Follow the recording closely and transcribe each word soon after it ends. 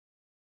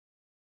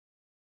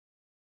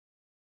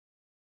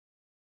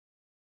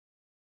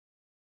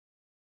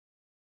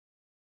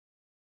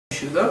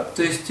помощью, да?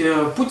 То есть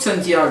путь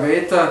Сантьяго —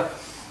 это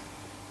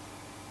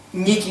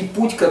некий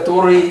путь,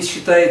 который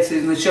считается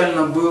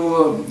изначально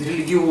был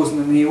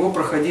религиозным, и его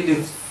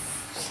проходили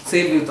с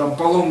целью там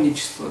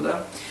паломничества,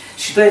 да?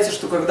 Считается,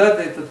 что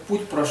когда-то этот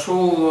путь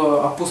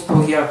прошел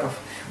апостол Яков.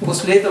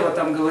 После этого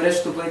там говорят,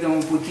 что по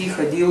этому пути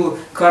ходил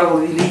Карл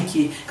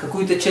Великий,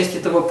 какую-то часть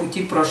этого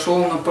пути прошел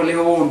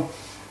Наполеон.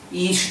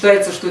 И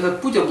считается, что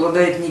этот путь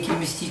обладает неким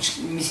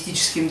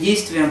мистическим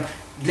действием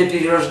для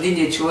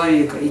перерождения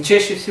человека. И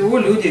чаще всего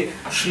люди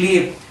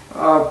шли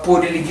по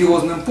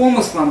религиозным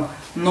помыслам,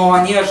 но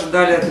они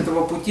ожидали от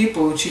этого пути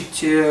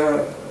получить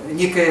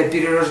некое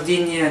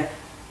перерождение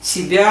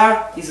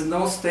себя из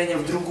одного состояния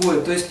в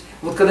другое. То есть,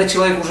 вот когда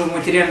человек уже в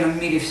материальном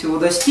мире всего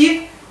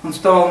достиг, он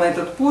вставал на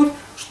этот путь,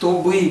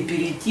 чтобы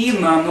перейти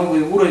на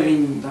новый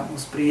уровень там,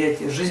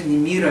 восприятия жизни,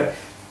 мира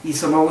и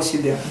самого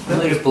себя.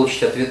 Ну или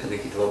получить ответы на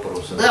какие-то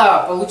вопросы. Да,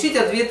 получить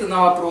ответы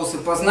на вопросы,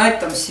 познать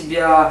там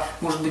себя,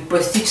 может быть,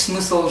 постичь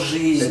смысл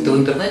жизни. Это в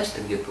интернете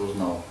ты где-то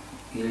узнал?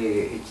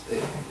 Или...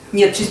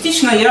 Нет,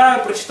 частично я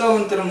прочитал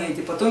в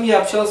интернете, потом я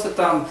общался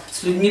там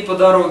с людьми по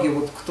дороге,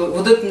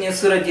 вот это мне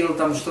сыродел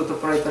там что-то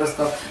про это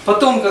рассказал.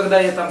 Потом, когда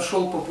я там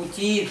шел по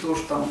пути,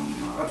 тоже там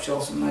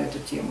общался на эту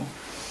тему.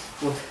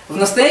 Вот. В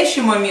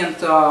настоящий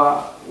момент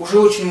уже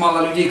очень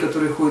мало людей,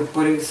 которые ходят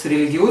с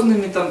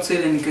религиозными там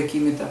целями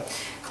какими-то.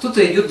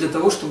 Кто-то идет для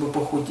того, чтобы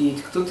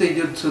похудеть, кто-то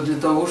идет для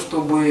того,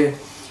 чтобы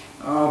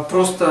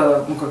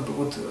просто, ну как бы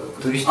вот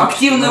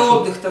активный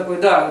отдых такой,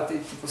 да, это,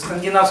 типа,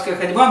 скандинавская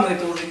ходьба, но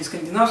это уже не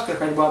скандинавская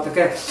ходьба, а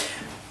такая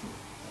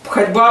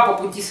ходьба по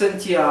пути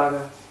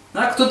Сантьяго.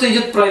 Да? Кто-то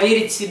идет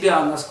проверить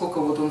себя, насколько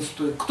вот он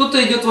стоит.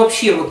 Кто-то идет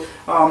вообще, вот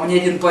мне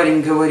один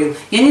парень говорил,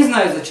 я не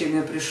знаю, зачем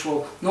я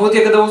пришел, но вот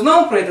я когда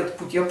узнал про этот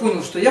путь, я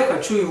понял, что я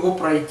хочу его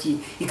пройти.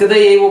 И когда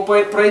я его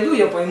пройду,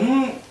 я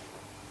пойму,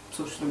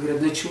 собственно говоря,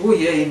 для чего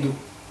я иду.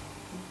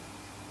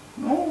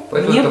 Ну,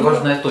 поэтому это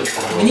важная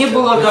точка. Мне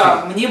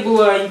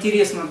было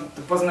интересно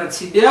познать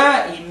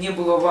себя, и мне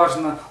было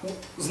важно,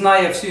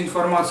 зная всю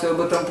информацию об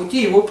этом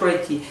пути, его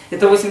пройти.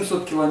 Это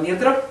 800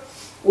 километров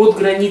от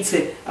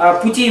границы.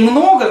 Путей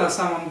много на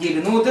самом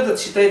деле, но вот этот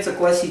считается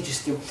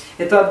классическим.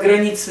 Это от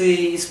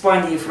границы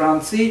Испании и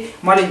Франции,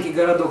 маленький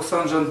городок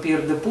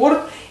Сан-Жан-Пьер-де-Порт,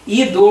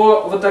 и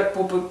до, вот так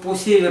по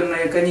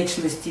северной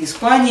конечности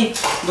Испании,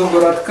 до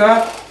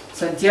городка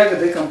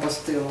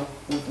Сантьяго-де-Компостела.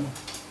 Вот он.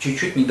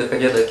 Чуть-чуть не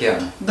доходя до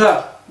океана.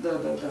 Да.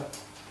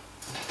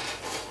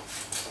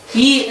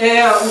 И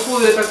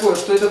условие такое,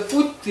 что этот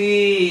путь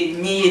ты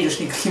не едешь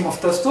никаким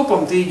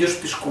автостопом, ты идешь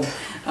пешком.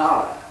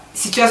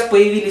 Сейчас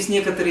появились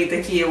некоторые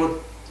такие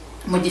вот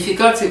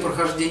модификации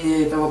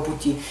прохождения этого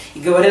пути. И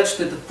говорят,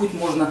 что этот путь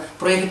можно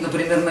проехать,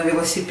 например, на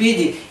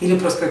велосипеде или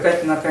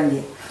проскакать на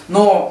коне.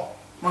 Но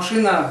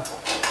машина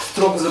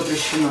строго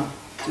запрещена.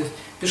 То есть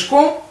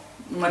пешком,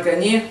 на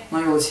коне, на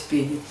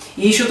велосипеде.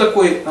 И еще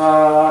такое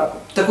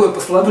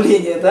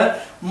послабление, да,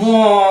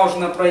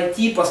 можно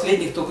пройти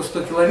последних только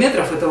 100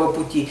 километров этого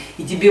пути,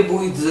 и тебе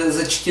будет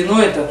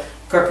зачтено это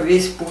как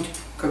весь путь,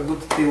 как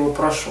будто ты его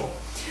прошел.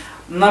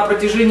 На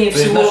протяжении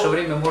всего... То есть в наше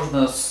время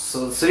можно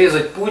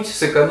срезать путь,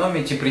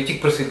 сэкономить и прийти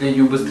к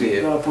просветлению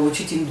быстрее. Да,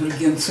 получить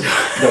индульгенцию.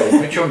 Да, и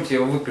причем тебе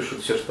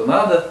выпишут все, что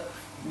надо.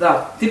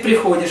 Да, ты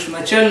приходишь в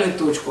начальную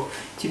точку,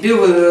 тебе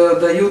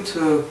выдают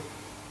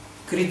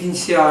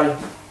креденциаль.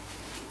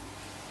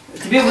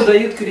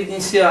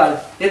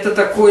 Это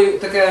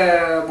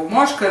такая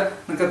бумажка,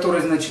 на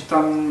которой, значит,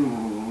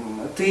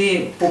 там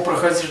ты по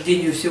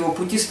прохождению всего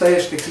пути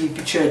ставишь такие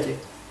печати.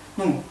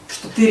 Ну,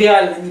 что ты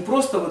реально не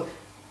просто вот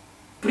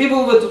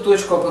прибыл в эту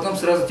точку, а потом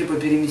сразу типа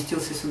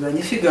переместился сюда.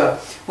 Нифига.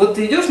 Вот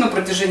ты идешь на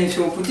протяжении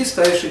всего пути,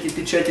 ставишь эти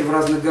печати в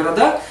разных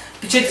городах.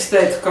 Печати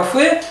ставят в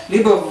кафе,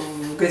 либо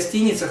в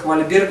гостиницах, в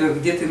альбергах,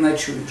 где ты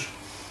ночуешь.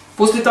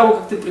 После того,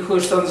 как ты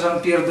приходишь в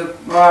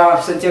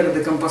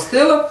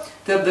Сантьяго-де-Компостела,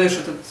 ты отдаешь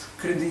этот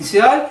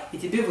креденциаль, и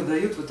тебе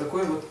выдают вот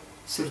такой вот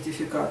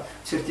сертификат.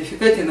 В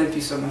сертификате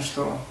написано,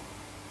 что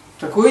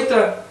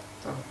такой-то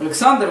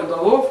Александр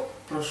Удалов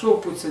прошел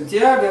путь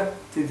Сантьяго,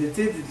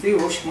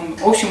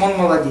 в общем, он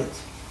молодец.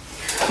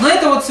 Но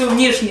это вот все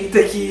внешние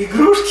такие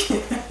игрушки.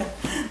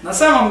 На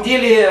самом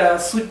деле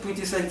суть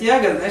пути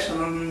Сантьяго, знаешь,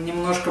 она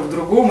немножко в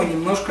другом и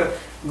немножко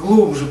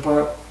глубже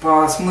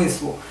по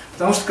смыслу.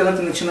 Потому что когда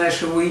ты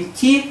начинаешь его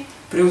идти,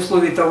 при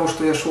условии того,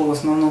 что я шел в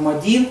основном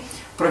один,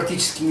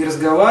 практически не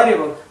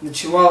разговаривал,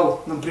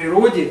 ночевал на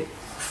природе,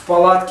 в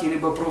палатке,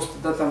 либо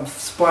просто там в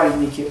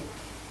спальнике,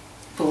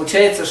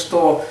 получается,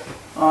 что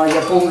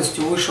я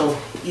полностью вышел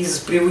из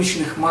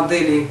привычных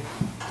моделей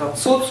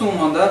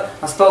социума, да,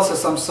 остался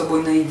сам с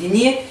собой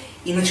наедине,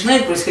 и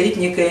начинает происходить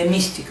некая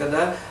мистика,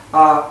 да,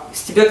 а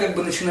с тебя как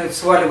бы начинают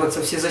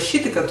сваливаться все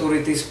защиты,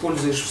 которые ты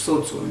используешь в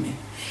социуме.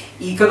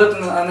 И когда ты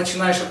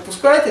начинаешь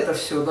отпускать это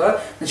все,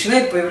 да,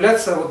 начинает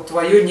появляться вот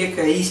твое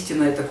некое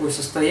истинное такое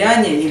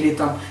состояние, или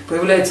там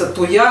появляется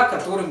то я,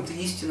 которым ты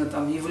истинно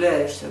там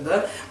являешься,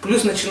 да.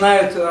 Плюс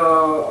начинают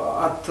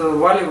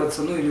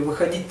отваливаться, ну или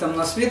выходить там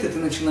на свет, и ты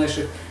начинаешь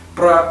их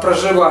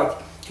проживать.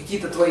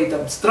 Какие-то твои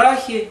там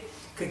страхи,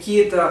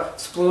 какие-то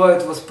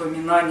всплывают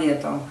воспоминания,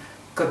 там,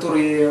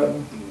 которые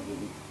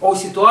о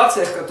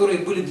ситуациях, которые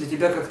были для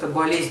тебя как-то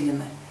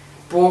болезненные.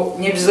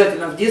 Не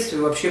обязательно в детстве,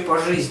 вообще по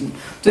жизни.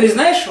 То есть,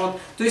 знаешь, вот,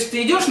 то есть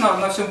ты идешь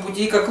на всем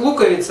пути, и как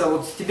луковица,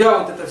 вот с тебя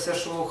вот эта вся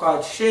шелуха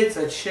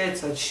очищается,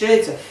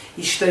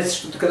 и считается,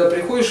 что ты когда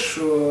приходишь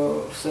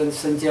в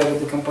Сантьяго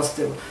де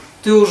Компостелу,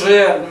 ты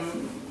уже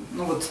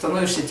ну, вот,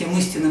 становишься тем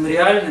истинным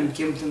реальным,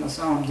 кем ты на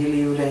самом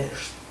деле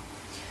являешься.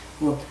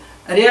 Вот.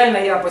 Реально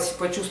я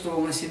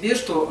почувствовал на себе,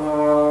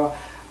 что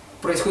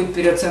происходит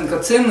переоценка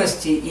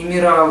ценностей, и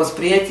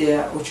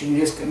мировосприятие очень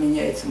резко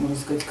меняется, можно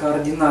сказать,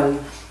 кардинально.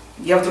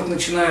 Я вдруг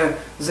начинаю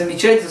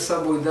замечать за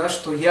собой, да,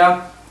 что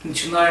я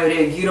начинаю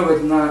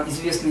реагировать на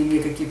известные мне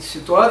какие-то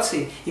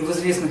ситуации и в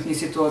известных мне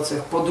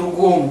ситуациях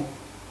по-другому.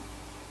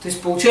 То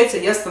есть, получается,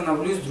 я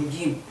становлюсь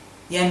другим.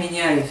 Я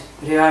меняюсь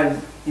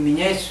реально. И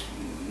меняюсь,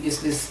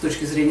 если с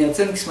точки зрения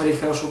оценки смотреть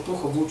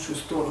хорошо-плохо, в лучшую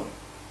сторону.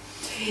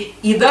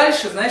 И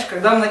дальше, знаешь,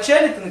 когда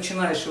вначале ты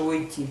начинаешь его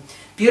идти,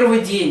 первый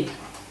день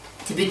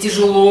тебе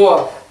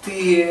тяжело,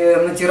 ты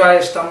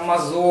натираешь там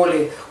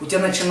мозоли, у тебя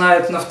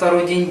начинают на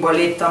второй день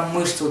болеть там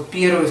мышцы, вот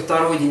первый,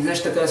 второй день,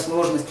 знаешь, такая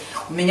сложность.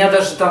 У меня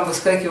даже там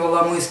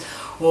выскакивала мысль,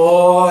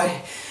 ой,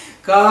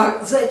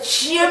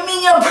 зачем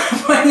меня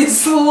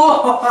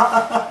понесло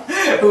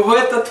в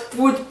этот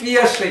путь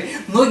пеший?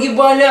 Ноги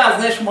болят,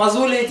 знаешь,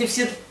 мозоли эти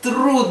все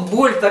трут,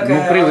 боль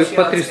такая. Ну, привык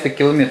по 300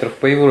 километров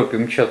по Европе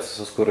мчаться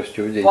со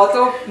скоростью в день.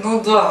 Потом,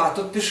 ну да, а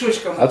тут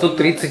пешочком. А тут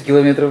 30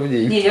 километров в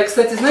день. Не, я,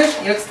 кстати, знаешь,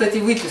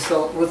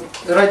 выписал, вот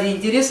ради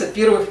интереса,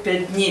 первых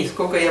 5 дней,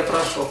 сколько я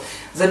прошел.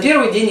 За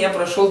первый день я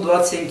прошел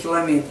 27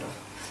 километров.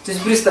 То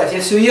есть, представь,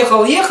 я все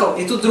ехал,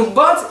 и тут вдруг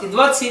бац, и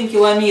 27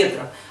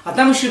 километров. А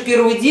там еще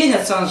первый день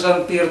от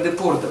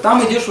Сан-Жан-Пьер-де-Порта,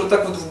 там идешь вот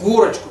так вот в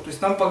горочку, то есть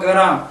там по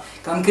горам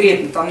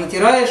конкретно, там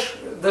натираешь,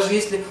 даже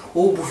если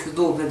обувь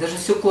удобная, даже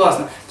все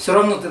классно, все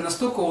равно ты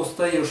настолько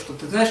устаешь, что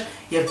ты знаешь,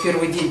 я в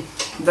первый день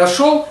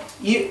дошел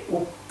и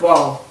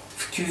упал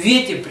в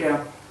кювете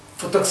прям,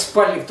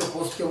 фотоспальник только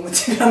успел на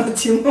тебя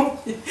натянуть,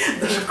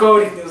 даже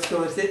коврик не успел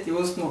взять и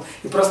уснул.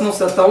 И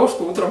проснулся от того,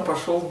 что утром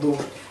пошел дождь,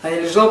 а я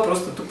лежал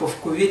просто тупо в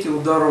кювете у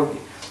дороги,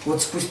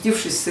 вот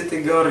спустившись с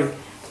этой горы.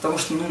 Потому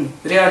что, ну,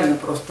 реально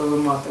просто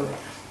выматывает.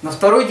 На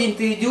второй день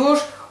ты идешь,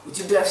 у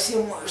тебя все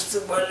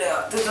мышцы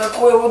болят, ты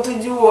такой вот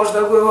идешь,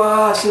 такой,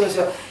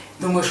 все.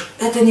 Думаешь,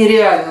 это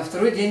нереально. На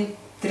второй день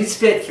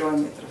 35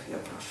 километров я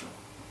прошел.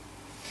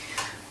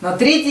 На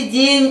третий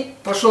день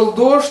пошел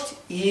дождь,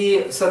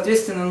 и,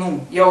 соответственно, ну,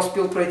 я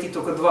успел пройти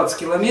только 20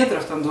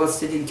 километров, там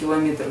 21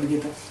 километр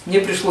где-то. Мне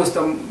пришлось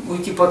там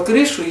уйти под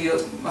крышу, и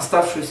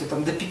оставшуюся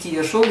там до 5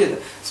 я шел где-то,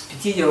 с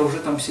 5 я уже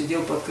там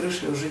сидел под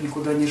крышей, уже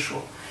никуда не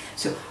шел.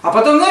 Все. А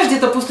потом, знаешь,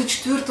 где-то после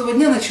 4-го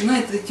дня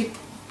начинает идти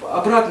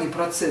обратный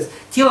процесс.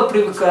 Тело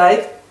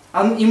привыкает,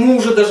 ему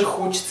уже даже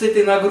хочется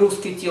этой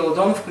нагрузки тела,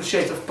 да, он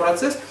включается в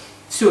процесс.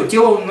 Все,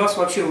 тело у нас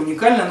вообще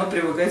уникально, оно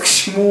привыкает к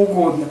чему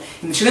угодно.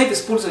 И начинает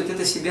использовать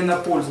это себе на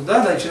пользу.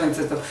 Да?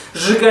 Начинается там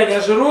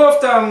сжигание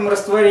жиров, там,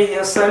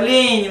 растворение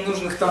солей,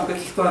 ненужных там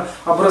каких-то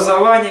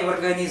образований в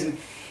организме.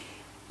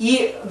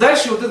 И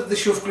дальше вот этот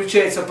еще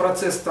включается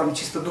процесс там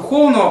чисто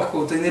духовного,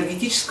 какого-то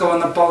энергетического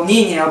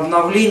наполнения,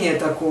 обновления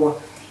такого.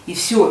 И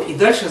все. И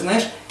дальше,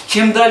 знаешь,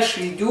 чем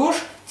дальше идешь,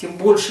 тем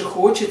больше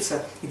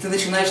хочется. И ты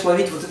начинаешь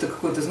ловить вот это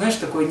какое-то, знаешь,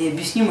 такое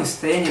необъяснимое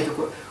состояние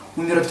такой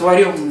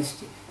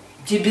умиротворенности.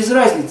 Тебе без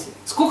разницы.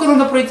 Сколько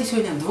надо пройти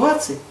сегодня?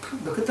 20?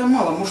 Так это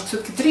мало. Может,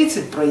 все-таки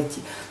 30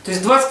 пройти. То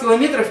есть 20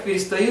 километров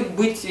перестают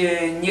быть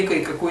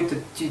некой какой-то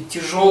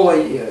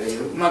тяжелой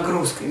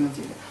нагрузкой на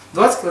тебя.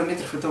 20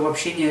 километров это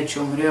вообще ни о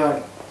чем,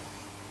 реально.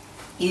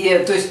 И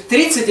то есть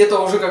 30 это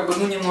уже как бы,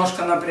 ну,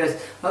 немножко напрячь.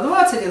 А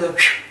 20 это,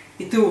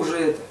 и ты уже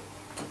это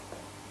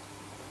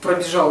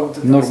пробежал вот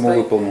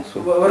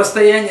это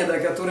расстояние, да,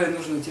 которое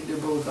нужно тебе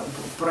было там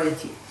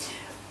пройти.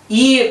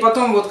 И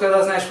потом, вот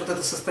когда, знаешь, вот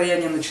это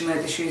состояние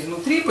начинает еще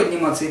изнутри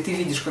подниматься, и ты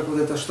видишь, как вот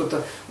это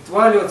что-то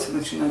отваливаться,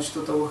 начинает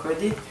что-то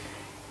выходить,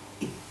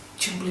 и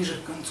чем ближе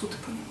к концу ты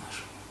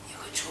понимаешь, я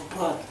хочу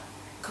обратно.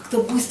 Как-то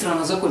быстро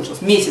она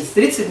закончилась. Месяц,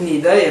 30 дней,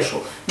 да, я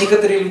шел.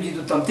 Некоторые люди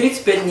идут там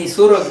 35 дней,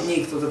 40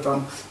 дней, кто-то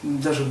там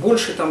даже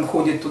больше там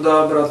ходит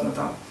туда-обратно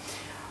там.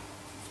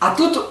 А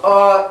тут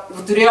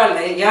вот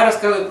реально, я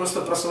рассказываю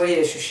просто про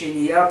свои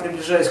ощущения. Я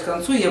приближаюсь к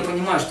концу, и я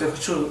понимаю, что я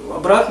хочу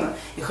обратно,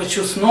 я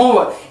хочу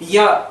снова.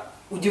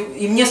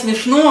 И мне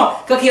смешно,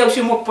 как я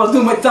вообще мог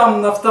подумать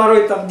там на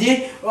второй там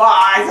день,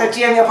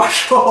 зачем я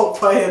пошел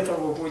по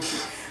этому пути.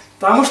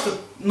 Потому что,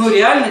 ну,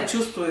 реально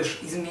чувствуешь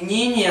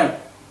изменения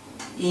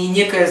и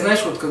некое,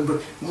 знаешь, вот как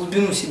бы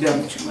глубину себя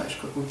начинаешь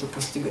какую-то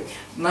постигать,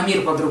 на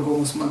мир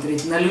по-другому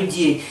смотреть, на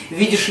людей.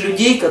 Видишь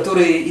людей,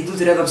 которые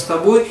идут рядом с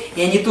тобой,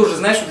 и они тоже,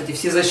 знаешь, вот эти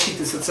все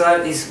защиты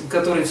социальные,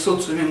 которые в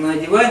социуме мы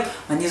надеваем,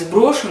 они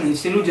сброшены, и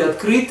все люди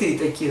открытые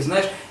такие,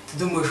 знаешь, ты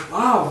думаешь,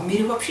 в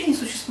мире вообще не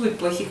существует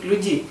плохих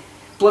людей.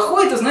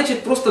 Плохой это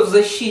значит просто в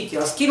защите,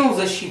 а скинул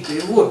защиту,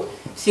 и вот,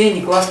 все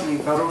они классные,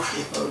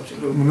 хорошие, короче,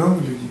 люди. Много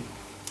людей?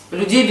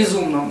 Людей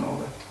безумно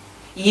много.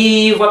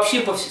 И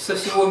вообще со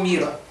всего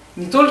мира.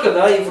 Не только,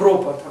 да,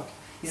 Европа там.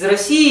 Из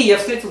России я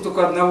встретил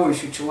только одного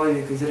еще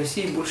человека. Из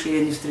России больше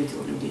я не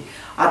встретил людей.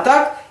 А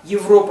так,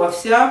 Европа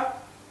вся,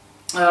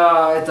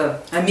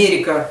 это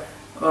Америка,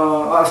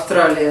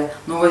 Австралия,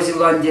 Новая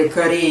Зеландия,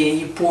 Корея,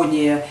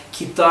 Япония,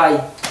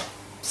 Китай.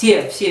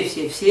 Все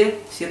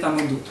там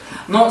идут.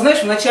 Но,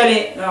 знаешь,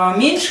 вначале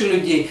меньше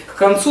людей, к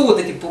концу вот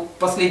эти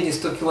последние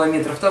 100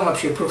 километров, там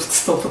вообще просто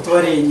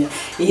столпотворение.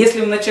 И если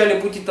в начале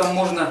пути там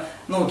можно,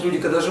 ну вот люди,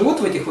 когда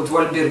живут в этих вот в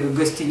альбергах,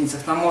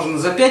 гостиницах, там можно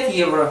за 5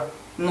 евро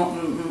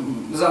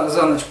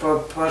за ночь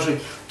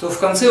пожить, то в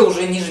конце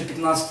уже ниже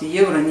 15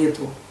 евро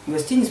нету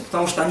гостиниц,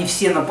 потому что они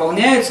все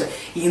наполняются,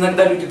 и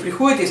иногда люди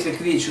приходят, если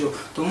к вечеру,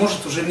 то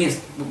может уже мест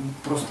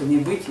просто не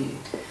быть. И,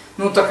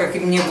 ну, так как и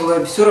мне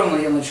было все равно,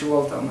 я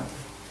ночевал там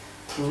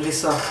в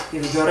лесах и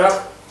в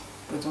горах,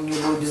 поэтому мне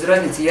было без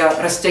разницы. Я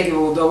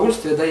растягивал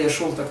удовольствие, да, я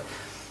шел так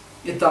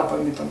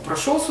этапами, там,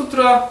 прошел с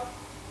утра,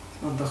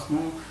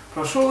 отдохнул,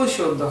 прошел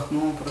еще,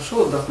 отдохнул,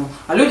 прошел, отдохнул.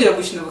 А люди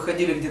обычно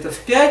выходили где-то в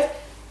 5,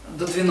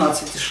 до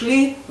 12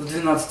 шли, в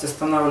 12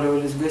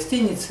 останавливались в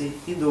гостинице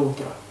и до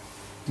утра.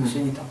 То есть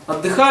они там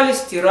отдыхали,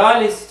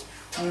 стирались,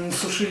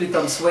 сушили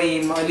там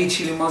свои,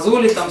 лечили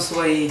мозоли там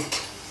свои,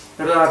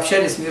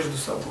 общались между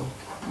собой.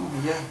 Ну,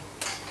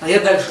 а я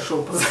дальше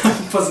шел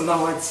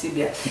познавать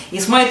себя. И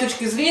с моей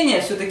точки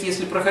зрения, все-таки,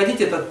 если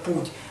проходить этот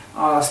путь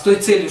с той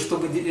целью,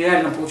 чтобы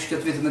реально получить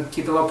ответы на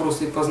какие-то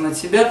вопросы и познать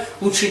себя,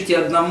 лучше идти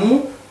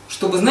одному,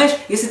 чтобы, знаешь,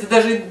 если ты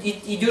даже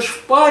идешь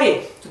в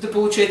паре, то ты,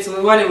 получается,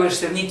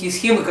 вываливаешься в некие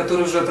схемы,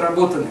 которые уже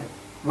отработаны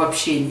в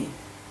общении.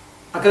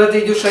 А когда ты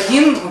идешь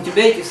один, у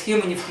тебя эти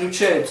схемы не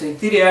включаются, и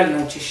ты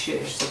реально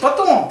очищаешься.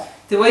 Потом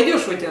ты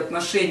войдешь в эти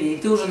отношения, и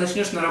ты уже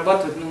начнешь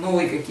нарабатывать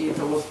новые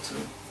какие-то вот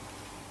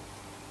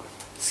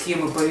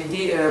схемы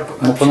поведения.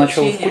 Ну,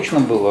 поначалу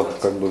скучно было,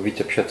 как бы,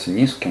 ведь общаться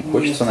не с кем.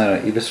 Хочется,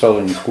 наверное, или сразу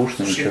не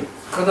скучно, ничего.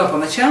 Когда, по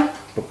ночам?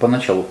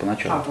 Поначалу.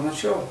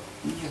 Поначалу?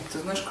 Нет, ты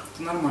знаешь,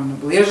 как-то нормально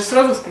было. Я же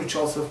сразу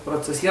включался в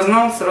процесс, я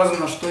знал сразу,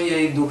 на что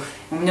я иду.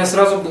 У меня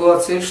сразу была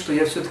цель, что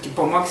я все-таки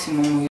по максимуму